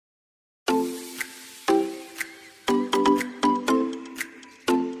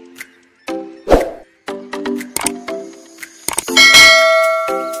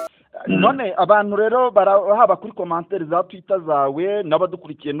none abantu rero haba kuri commentaire za Twitter zawe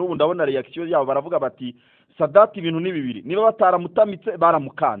n'abadukurikiye n'ubu ndabona reaction yabo baravuga bati Sadate ibintu ni bibiri niba bataramutamitse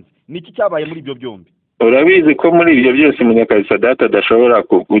baramukanze niki cyabaye muri ibyo byombi urabizi ko muri ibyo byose Munyakazi Sadate adashobora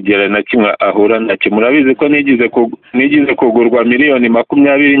kugera na kimwe ahura nacyo murabizi ko nigize kugurwa miliyoni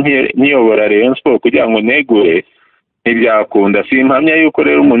 20 nkiyobora Rayon Sport kugira ngo negure ntibyakunda simpamya yuko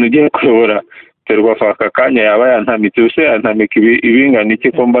rero umuntu ugiye kuyobora Ferwafa aka kanya yaba yantamitse use yantamika ibingana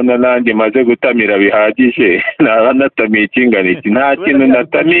iki ko mbona nanjye maze gutamira bihagije naba natamiye ikingana iki nta kintu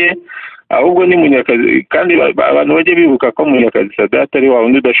natamiye ahubwo ni Munyakazi kandi abantu bajye bibuka ko Munyakazi Sadate ari wa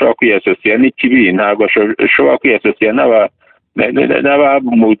wundi udashobora kwiyasosiya n'ikibi ntabwo ashobora kwiyasosiya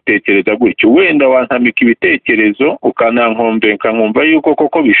n'abamutekereza gutyo wenda wantamika ibitekerezo ukanankombenka nkumva yuko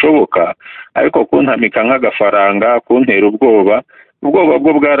koko bishoboka ariko kuntamika nk'agafaranga kuntera ubwoba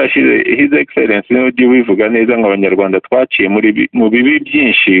bwo bwarashize His Excellency n'ujye wivuga neza nk'abanyarwanda twaciye mu bibi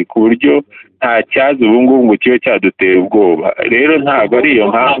byinshi ku buryo nta cyazi ubu ngubu ngo kibe cyadutera ubwoba rero ntabwo ari iyo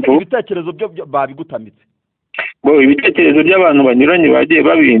mpamvu ibitekerezo byo babigutamitse ibitekerezo by'abantu banyuranye bagiye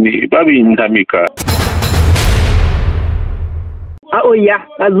babintamika oya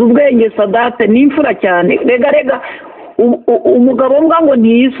azi ubwenge Sadate ni imfura cyane rega umugabo mbwa ngo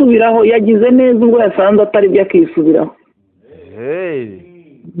ntiyisubiraho yagize neza ubwo yasanze atari byo akisubiraho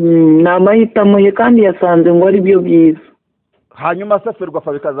ni amahitamo ye kandi yasanze ngo ari byo byiza hanyuma se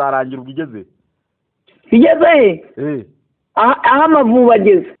Ferwafa bikazarangira ubwo igeze he aho Amavubi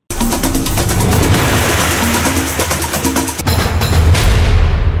ageze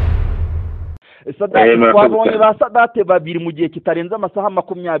twabonye ba Sadate babiri mu gihe kitarenze amasaha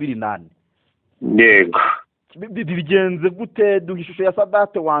 28 yego bigenze gute duha ishusho ya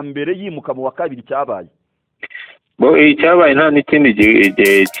Sadate wa mbere yimuka mu wa kabiri cyabaye icyabaye nta n'ikindi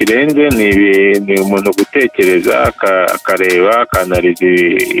gihe kirenze ni umuntu gutekereza akareba akanariza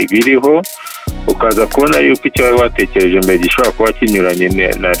ibiriho ukaza kubona yuko icyo wari watekereje mbere gishobora kuba kinyuranye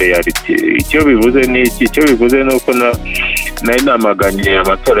na reality icyo bivuze ni iki icyo bivuze ni uko nari namaganye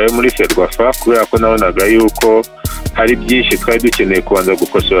amatora yo muri Ferwafa kubera ko nabonaga yuko hari byinshi twari dukeneye kubanza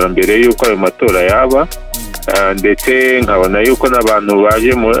gukosora mbere yuko ayo matora yaba ndetse nkabona yuko n'abantu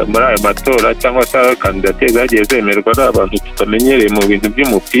baje muri ayo matora cyangwa se kandidatire zagiye zemerwa n'abantu tutamenyereye mu bintu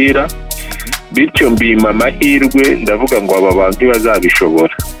by'umupira bityo mbima amahirwe ndavuga ngo aba bantu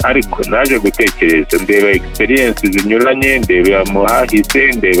bazabishobora ariko naje gutekereza ndeba experience zinyuranye ndeba muhahise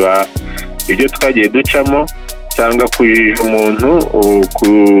ndeba ibyo twagiye ducamo cyangwa kujija umuntu ku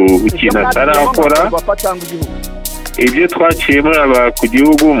kintu atarakora ibyo twaciyemo ku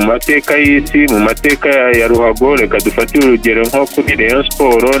gihugu mu mateka y'isi mu mateka ya ruhago reka dufatire urugero nko kuri Rayon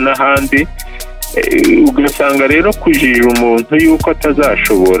Sport n'ahandi ugasanga rero kujija umuntu yuko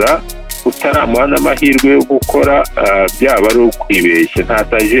atazashobora utaramuha n'amahirwe yo gukora byaba ari ukwibeshya nta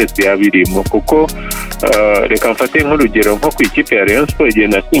sagesse yabirimo kuko reka mfate nk'urugero nko ku ikipe ya Rayon Sport igihe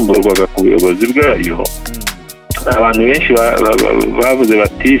nasimburwaga ku buyobozi bwayo abantu benshi bavuze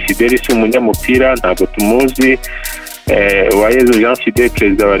bati Fidel si umunyamupira ntabwo tumuzi Wayezu Jean Fidel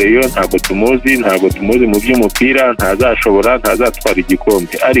perezida wa Rayon ntabwo tumuzi mu by'umupira ntazashobora ntazatwara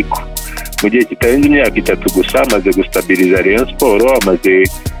igikombe ariko mu gihe kitarenze imyaka 3 gusa amaze gustabiliza Rayon Sport amaze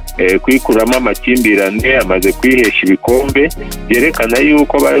kwikuramo amakimbirane amaze kwihesha ibikombe byerekana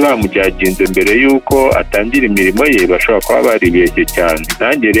yuko bari bamujyaginze mbere yuko atangira imirimo ye bashobora kuba baribeshye cyane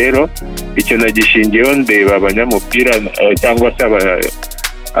nanjye rero icyo nagishingiyeho ndeba abanyamupira cyangwa se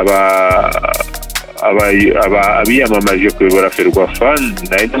abiyamamaje kuyobora Ferwafa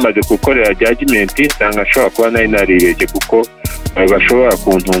nari namaze gukorera judgment nsanga ashobora kuba nari naribeshye kuko bashobora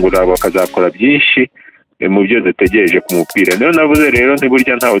kuntungura bakazakora byinshi mu byo dutegereje ku mupira niyo navuze rero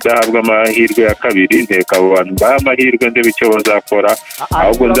ntiburya ntawe udahabwa amahirwe ya kabiri nteka abo bantu baha amahirwe ndebe icyo bazakora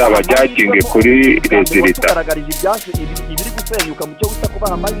ahubwo nzaba judging kuri resulta ibiri gusenyuka mu cyo gusa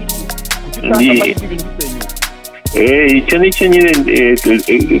kubaha amahirwe icyo nicyo nyine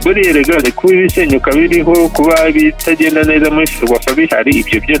buriya rega kuba ibisenyuka biriho kuba bitagenda neza muri Ferwafa bihari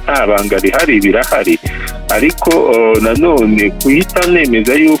ibyo byo nta banga rihari birahari ariko nanone kuhita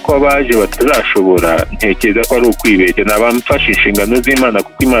nemeza yuko abaje batazashobora ntekereza ko ari ukwibeshya n'abamfashe inshingano z'Imana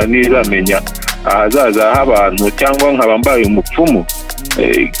kuko Imana nizamenya ahazaza h'abantu cyangwa nkaba mbaye umupfumu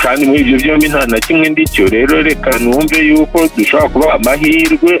kandi muri ibyo byombi nta na kimwe ndicyo rero reka numve yuko dushobora kuba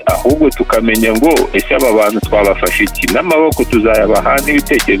amahirwe ahubwo tukamenya ngo ese aba bantu twabafashe iki n'amaboko tuzayabaha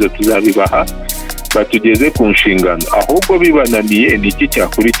n'ibitekerezo tuzabibaha batugeze ku nshingano ahubwo bibananiye niki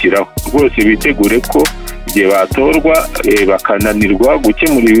cyakurikiraho rwose bitegure ko igihe batorwa bakananirwa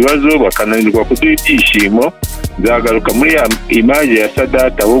gukemura ibibazo bakananirwa kuduha ibyishimo nzagaruka muri ya image ya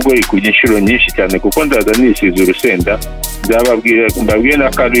Sadate ahubwo ikujya inshuro nyinshi cyane kuko ndaza nisize urusenda mbabwiye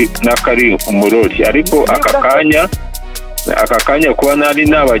n'akari umurori ariko aka kanya kuba nari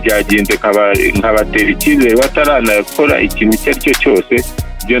nabajyaginze nkabatera icyizere bataranakora ikintu icyo ari cyo cyose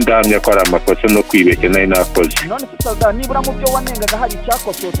byo ndahamya ko ari amakosa no kwibeshya nari nakoze. None se nibura mu byo wanengaga hari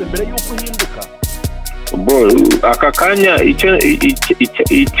icyakosotse mbere y'uko uhinduka? Aka kanya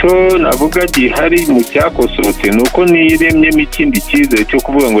icyo navuga gihari mu cyakosotse ni uko niremyemo ikindi cyizere cyo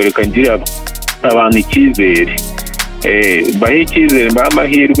kuvuga ngo reka ngire abantu icyizere, bahe icyizere, bahe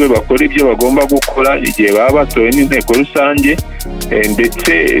amahirwe, bakora ibyo bagomba gukora igihe baba batowe n'inteko rusange,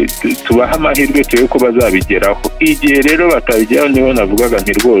 ndetse tubahe amahirwe turebe ko bazabigeraho. Igihe rero batabigeraho niho navugaga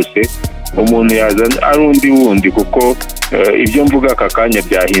nti rwose umuntu yazana ari undi wundi, kuko ibyo mvuga aka kanya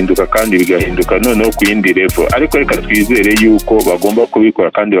byahinduka kandi bigahinduka noneho ku yindi level, ariko reka twizere yuko bagomba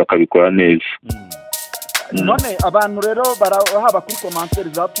kubikora kandi bakabikora neza. None abantu rero barahaba kuri commentaire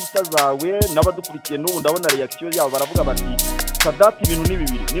za Twitter zawe n'abadukurikiye n'ubu ndabona reaction yabo baravuga bati Sadate ibintu ni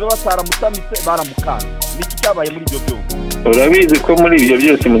bibiri, niba bataramutamitse baramukana. Niki cyabaye muri ibyo byose? Urabizi ko muri ibyo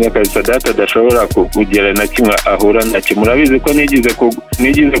byose Munyakazi Sadate adashobora kugera na kimwe ahura nacyo. Murabizi ko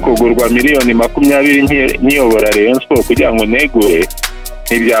nigize kugurwa miliyoni 20 nkiyobora Rayon Sport kugira ngo negure,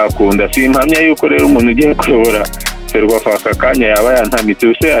 ntibyakunda. Simpamya yuko rero umuntu ugiye kuyobora Ferwafa aka kanya yaba yantamitse,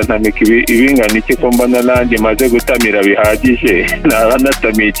 use yantamika ibingana iki ko mbona nanjye maze gutamira bihagije, naba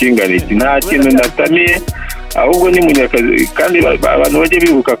natamiye ikingana iki? Nta kintu natamiye, ahubwo ni Munyakazi. Kandi abantu bajye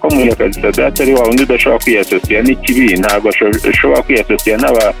bibuka ko Munyakazi Sadate ari wa wundi udashobora kwiyasosiya n'ikibi, ntabwo ashobora kwiyasosiya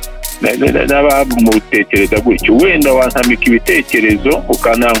n'abamutekereza gutyo. Wenda wantamika ibitekerezo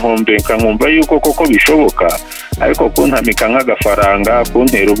ukanankombenka nkumva yuko koko bishoboka, ariko kuntamika nk'agafaranga,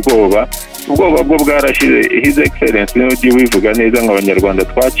 kuntera ubwoba bwo bwarashize. His Excellence niyo ugiye wivuga neza ngo abanyarwanda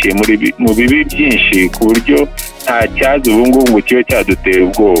twaciye mu bibi byinshi ku buryo nta cyazi ubu ngubu ngo kibe cyadutera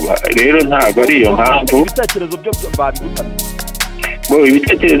ubwoba. Rero ntabwo ari iyo mpamvu ibitekerezo byo babigutamye.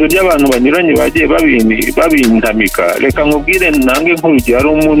 Ibitekerezo by'abantu banyuranye bagiye babintamika. Reka nkubwire nange nk'urugero, hari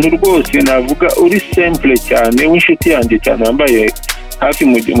umuntu rwose navuga uri simple cyane w'inshuti yanjye cyane, wambaye hafi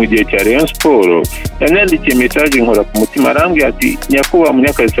mu gihe cya Rayon Sport, yanyandikiye message nkora ku mutima, arambwira ati nyakubahwa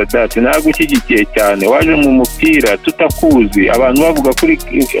Munyakazi Sadate nagushyigikiye cyane, waje mu mupira tutakuzi, abantu bavuga kuri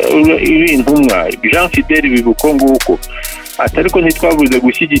ibintumwa Jean Fidèle bibuko nguko, atariko ntitwavuze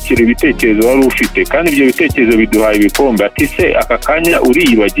gushyigikira ibitekerezo wari ufite, kandi ibyo bitekerezo biduhaye ibikombe. Ati se aka kanya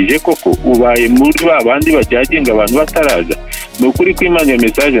uriyibagije koko ubaye muri babandi bajyaginga abantu bataraza? Ni ukuri ko Imana iyo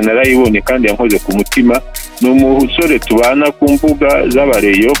message narayibonye kandi yankoze ku mutima. Ni umusore tubana ku mbuga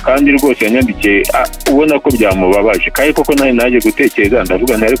z'abareyo, kandi rwose yanyandikiye ubona ko byamubabaje, kandi koko naje gutekereza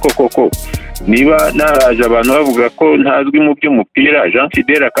ndavuga nti ariko koko niba naraje abantu bavuga ko ntazwi mu by'umupira, Jean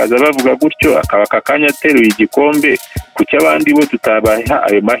Fidèle akaza bavuga gutyo, akaba aka kanya ateruye igikombe, kuki abandi bo tutabaha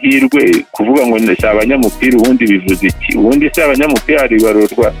ayo mahirwe? Kuvuga ngo ni abanyamupira ubundi bivuze iki? Ubundi se abanyamupira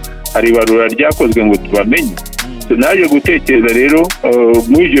hari ibarura ryakozwe ngo tubamenye? Naje gutekereza rero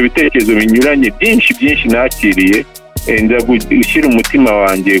muri ibyo bitekerezo binyuranye byinshi nakiriye, nza gushyira umutima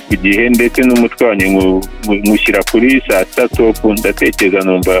wanjye ku gihe ndetse n'umutwe wanjye mushyira kuri saa 3, ndatekereza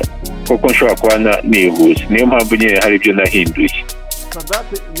numva koko nshobora kuba nihuse. Niyo mpamvu nyine hari ibyo nahinduye.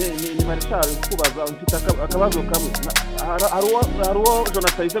 Sadate ni Marshal kubaza, mfite akabazo kamwe. Hari uwo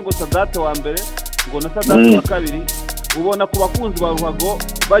Jonathan yise ngo Sadate wa mbere ngo na Sadate wa kabiri. Ubona ku bakunzi ba Ruhago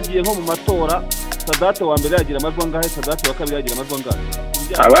bagiye nko mu matora, Sadate wa mbere yagira amajwi angahe, Sadate wa kabiri yagira amajwi angahe?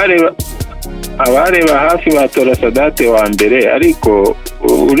 Abareba hafi batora Sadate wa mbere, ariko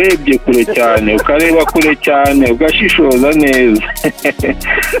urebye kure cyane, ukareba kure cyane, ugashishoza neza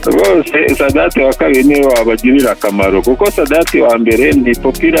rwose Sadate wa kabiri niwe wabagirira akamaro, kuko Sadate wa mbere ni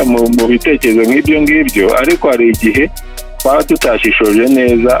popira mu bitekerezo nk'ibyo ngibyo, ariko hari igihe twaba tutashishoje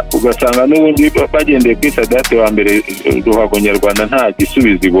neza ugasanga n'ubundi bagendeye kuri Sadate wa mbere Ruhago Nyarwanda nta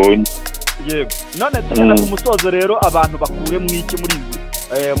gisubizo ibonye. Yego, none tugana ku musozo rero, abantu bakure mu iki muri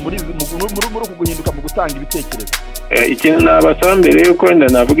guhinduka mu gutanga ibitekerezo? Ikintu nabasaba mbere yuko wenda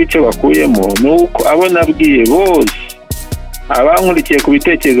navuga icyo bakuyemo, nuko abo nabwiye bose, abankurikiye ku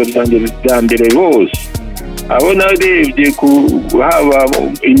bitekerezo bya mbere bose, abo narebye haba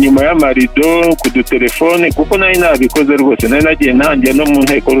inyuma y'amarido ku dutelefone, kuko nari nabikoze rwose, nari nagiye ntangiye no mu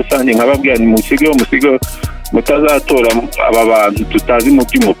nteko rusange nkababwira ni musige mutazatora aba bantu tutazi mu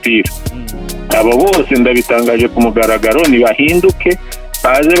by'umupira. Abo bose ndabitangaje ku mugaragaro, nibahinduke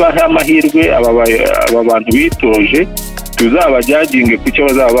baze bahe amahirwe aba bantu bitoje, tuzabajyaginge ku cyo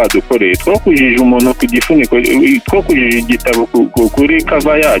bazaba badukoreye. Two kujije umuntu ku gifuniko, two kujije igitabo kuri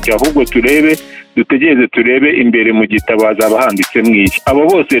kava yacyo, ahubwo dutegereze turebe imbere mu gitabo hazaba handitse mw'iki. Abo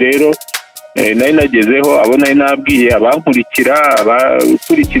bose rero nari nagezeho abo nari nabwiye abankurikira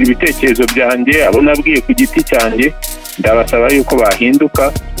abakurikira ibitekerezo byanjye abo nabwiye ku giti cyanjye ndabasaba yuko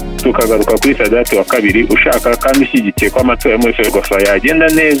bahinduka tukagaruka kuri Sadate wa kabiri ushaka kandi ushyigikiye ko amatora muri Ferwafa yagenda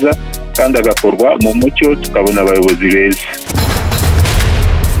neza kandi agakorwa mu mucyo tukabona abayobozi beza.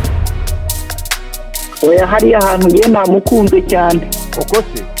 Oya hariya ahantu ngiye namukunze cyane uko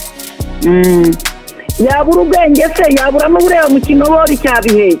se yabura ubwenge se yabura n'ubureba mu kinobori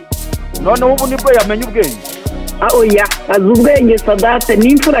cyabiheye none ubu nibwo yamenye ubwenge. Oya azi ubwenge Sadate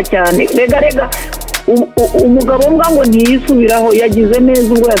n'imfura cyane rega umugabo mbwa ngo ntiyisubiraho yagize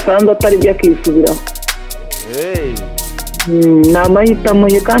neza ubwo yasanze atari byo akisubiraho. Ni amahitamo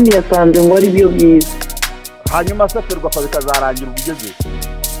ye kandi yasanze ngo ari byo byiza. Hanyuma se Ferwafa bikazarangira ubigeze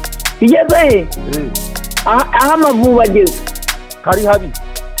he aho Amavubi ageze kari habi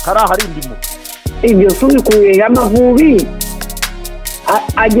kari ahari indimo ibyo subikuye Amavubi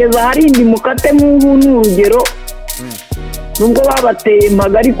ageze ahari indimo kate nk'ubu n'urugero nubwo babateye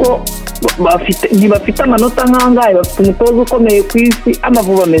impaga ariko ntibafite amanota nk'angahe bafite umutoza ukomeye ku isi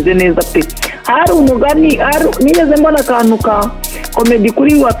Amavubi ameze neza pe. Hari umugani nigeze mbona akantu ka komedi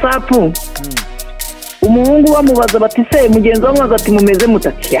kuri WhatsApp umuhungu bamubaza bati se mugenzi wamubaza ati mumeze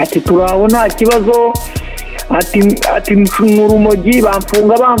mutaki ati turaho nta kibazo ati n'urumogi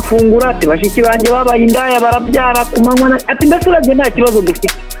bamfungura ati bashiki banjye babaye indaya barabyara ku manywa ati mbese urabye nta kibazo dufite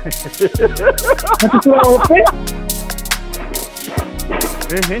ati turaho pe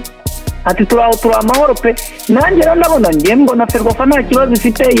ati turaho amahoro pe. Nanjye rero ndabona ngiye mbona Ferwafa nta kibazo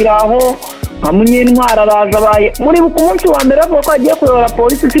ifite iraho nka Munyentwara araje abaye muri ku munsi wa mbere avuga ko agiye kuyobora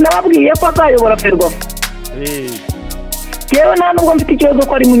polisi sinababwiye ko azayobora Ferwafa yewe nta nubwo mfite ikibazo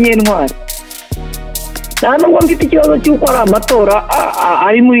ko ari Munyentwara nta nubwo mfite ikibazo cy'uko ari amatora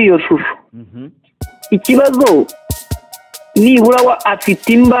ari muri iyo shusho. Ikibazo nibura afite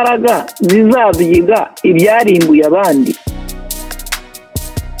imbaraga zizabyiga ibyarimbuye abandi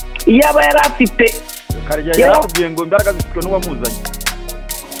iyaba yari afite yarakubwiye ngo imbaraga zifitwe n'uwamuzanye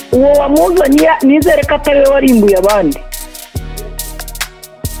uwo wamuzanye nizere ko atari we warimbuye abandi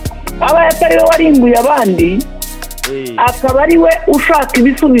aba atari we warimbuye abandi akaba ari we ushaka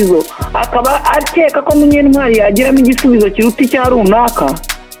ibisubizo akaba akeka ko Munyentwari yagiramo igisubizo kiruta icya runaka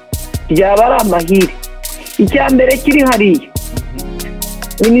byaba ari amahire. Icya mbere kiri hariya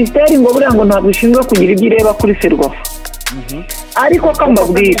minisiteri ngo buriya ngo ntabwo ishinzwe kugira ibyo ireba kuri Ferwafa ariko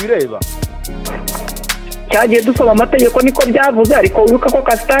kambabwira cyagiye dusoma amategeko niko byavuze ariko wibuka ko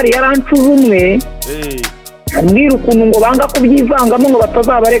Kasitari yarancuze umwe ambwira ukuntu ngo banga kubyivangamo ngo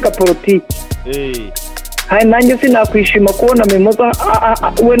batazabareka politiki hari nanjye sinakwishima kubona memoza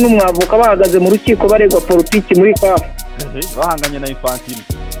we n'umwavoka bahagaze mu rukiko baregwa politiki muri kafu bahanganye na Infantino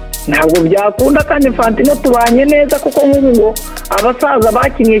ntabwo byakunda kandi Infantino tubanye neza kuko nk'ubu ngo abasaza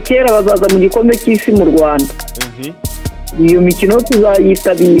bakinnye kera bazaza mu gikombe cy'isi mu Rwanda iyo mikino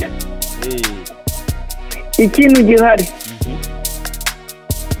tuzayitabira. Ikintu gihari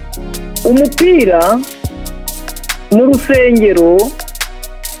umupira mu rusengero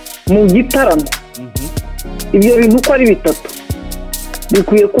mu gitaramo ibyo bintu uko ari bitatu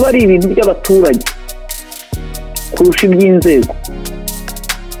bikwiye kuba ari ibintu by'abaturage kurusha iby'inzego.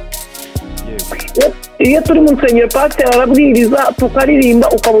 Iyo turi mu rusengero pasiteri arabwiriza tukaririmba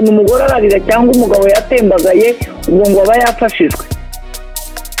ukabona umugore ararira cyangwa umugabo yatembagaye ubwo ngo aba yafashijwe.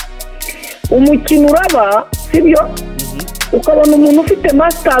 Umukino uraba sibyo ukabona umuntu ufite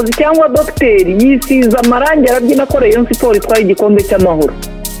masters cyangwa dogiteri yisiza amarangi arabyina ko Rayon Sport itwaye igikombe cy'amahoro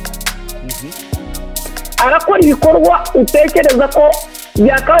arakora ibikorwa utekereza ko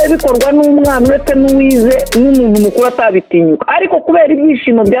byakabaye bikorwa n'umwana uretse n'uwize n'umuntu mukuru atabitinyuka ariko kubera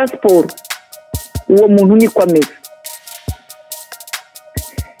ibyishimo bya siporo uwo muntu niko ameze.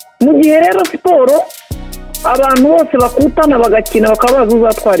 Mu gihe rero siporo abantu bose bakutana bagakina bakaba bazi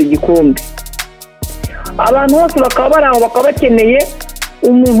uzatwara igikombe abantu bose bakaba bari aho bakaba bakeneye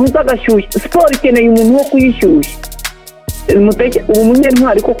umuntu uzagashyushya siporo ikeneye umuntu wo kuyishyushya ubu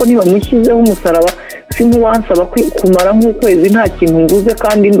Munyentwari koko ntibamushyizeho umusaraba si nk'uwansaba kumara nk'ukwezi nta kintu nguze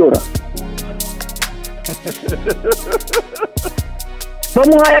kandi ndora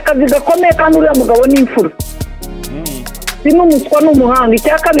bamuhaye akazi gakomeye kandi uriya mugabo ni imfura si n'umuswa n'umuhanga.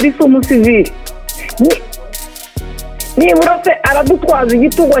 Icya kabiri si umusivili nibura se aradutwaza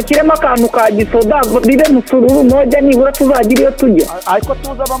igitugu ashyiremo akantu ka gisoda bibe musururu mojya nibura tuzagira iyo tujya ariko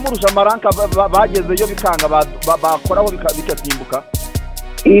tuza bamurusha amaranka bagezeyo bikanga bakoraho bikatimbuka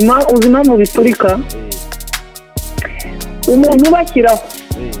uzi impamvu biturika umuntu ubashyiraho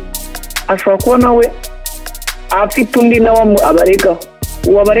ashobora kuba nawe afite undi nawe abaregaho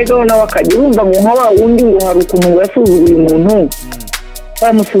uwo abaregaho nawe akajya urumva ngo nka wa wundi ngo hari ukuntu ngo yasuzuguye umuntu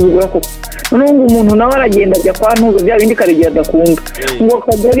bamusuzugura koko nungu umuntu nawe aragenda ajya kwa ntuzo bya bindi karegiye adakunda ngo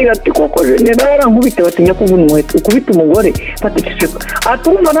kagarira ati koko generara nkubite batinya kuvuna umuheto ukubita umugore baticeceka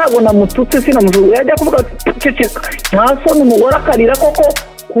atumva ntabwo namututse sinamujuguye yajya kuvuga ceceka ntasoni umugore akarira koko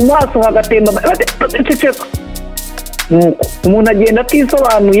ku maso hagatemba baticeceka nuko umuntu agenda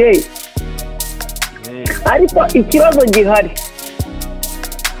atisobanuye ariko ikibazo gihari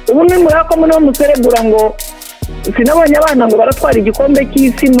ubu ni murako muri muserebura ngo sinabonye abana ngo baratwara igikombe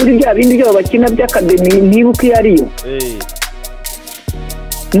cy'isi muri bya bindi byo bakina by'akademi ntibuka iyo ariyo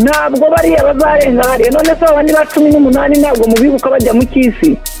ntabwo bariya bazarenga hariya none se abandi ba 18 ntabwo mubibuka bajya mu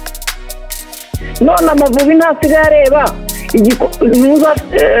cy'isi none Amavubi ntasigaye areba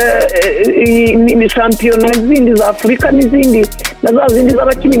ni shampiyona zindi za Afurika n'izindi na za zindi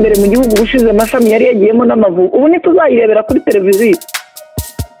z'abakina imbere mu gihugu bushize amashami yari yagiyemo n'Amavubi ubu ntituzayirebera kuri televiziyo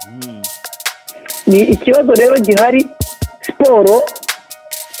ni ikibazo rero gihari siporo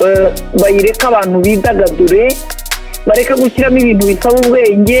bayireka abantu bidagadure bareka gushyiramo ibintu bisaba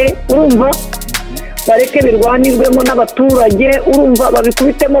ubwenge urumva bareke birwanirwemo n'abaturage urumva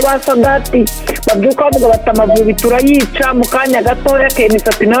babikubitemo ba Sadate babyuka bavuga bati Amavubi turayica mu kanya gatoya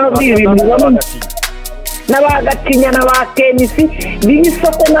kemisati nawe ibintu bibamo n'abagatinya n'abakenisi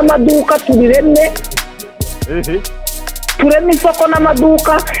b'isoko n'amaduka tubiremye tureme isoko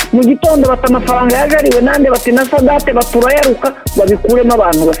n'amaduka mu gitondo bata amafaranga yajariwe nande bati na Sadate baturayaruka babikuremo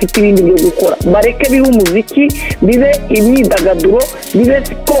abantu bafite ibindi byo gukora bareke bibe umuziki bibe imyidagaduro bibe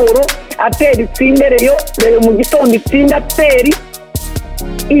siporo ateri itsindereyo rero mu gitondo itsinda ateri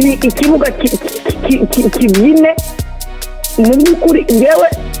ibi ikibuga kibyine mu by'ukuri ngewe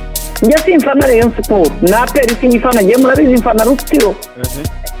njye simfana Rayon Sport na ateri sinyifana ngewe murabizi mfana Rutsiro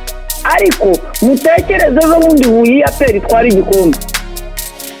ariko mutekereze zo bundi Huye ateri twari igikombe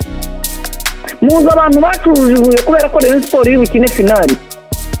muza abantu bacuruje Huye kubera ko Rayon Sport y'ubukine finali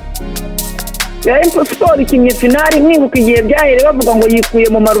Rayon Sport ikinye finali mwibuka igihe byahere bavuga ngo yikuye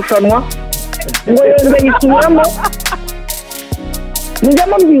mu marushanwa ngo yongeye yisubiramo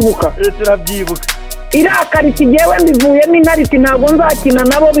mujyamo mbyibuka turabyibuka irakari ikigewe mbivuyemo intariti ntabwo nzakina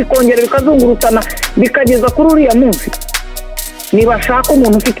nabo bikongera bikazungurutana bikageza kuri uriya munsi nibashaka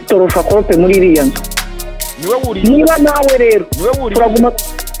umuntu ufite itorosha kope muri iriya nzu niba nawe rero turaguma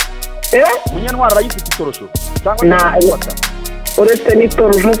Munyantwara arayifite itorosho cyangwa uretse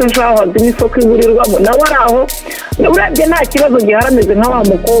n'itorosho se nshaka n'isoko iburirwamo nawe araho urebye nta kibazo giharameze nka wa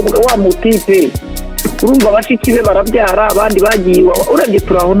mukobwa wa mutipe urumva abashiki be barabyara abandi bagiye urebye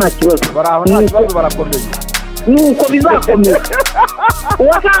turaho nta kibazo barakomeye nuko bizakomera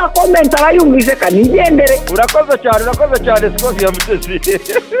uwashaka komenta arayumvise kanigendere urakoze cyane Scovia Mutesi